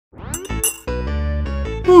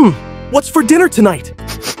What's for dinner tonight?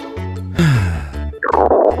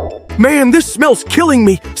 Man, this smell's killing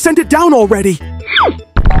me. Send it down already.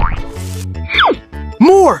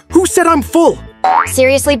 More! Who said I'm full?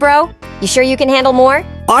 Seriously, bro? You sure you can handle more?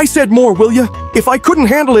 I said more, will ya? If I couldn't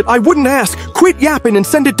handle it, I wouldn't ask. Quit yapping and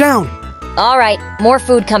send it down. All right, more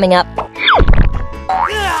food coming up.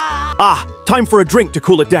 Ah, time for a drink to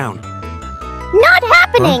cool it down. Not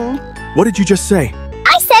happening! What did you just say?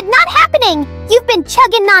 I said not happening! You've been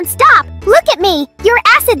chugging non-stop! Look at me! Your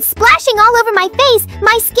acid's splashing all over my face,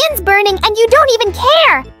 my skin's burning, and you don't even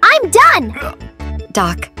care! I'm done!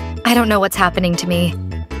 Doc, I don't know what's happening to me.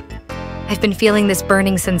 I've been feeling this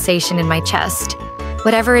burning sensation in my chest.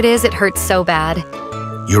 Whatever it is, it hurts so bad.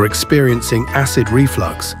 You're experiencing acid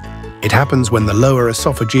reflux. It happens when the lower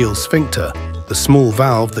esophageal sphincter, the small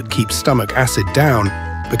valve that keeps stomach acid down,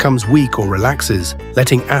 becomes weak or relaxes,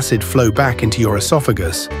 letting acid flow back into your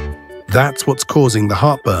esophagus. That's what's causing the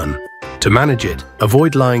heartburn. To manage it,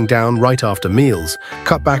 avoid lying down right after meals,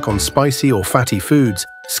 cut back on spicy or fatty foods,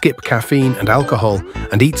 skip caffeine and alcohol,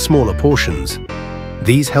 and eat smaller portions.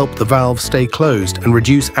 These help the valve stay closed and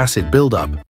reduce acid buildup.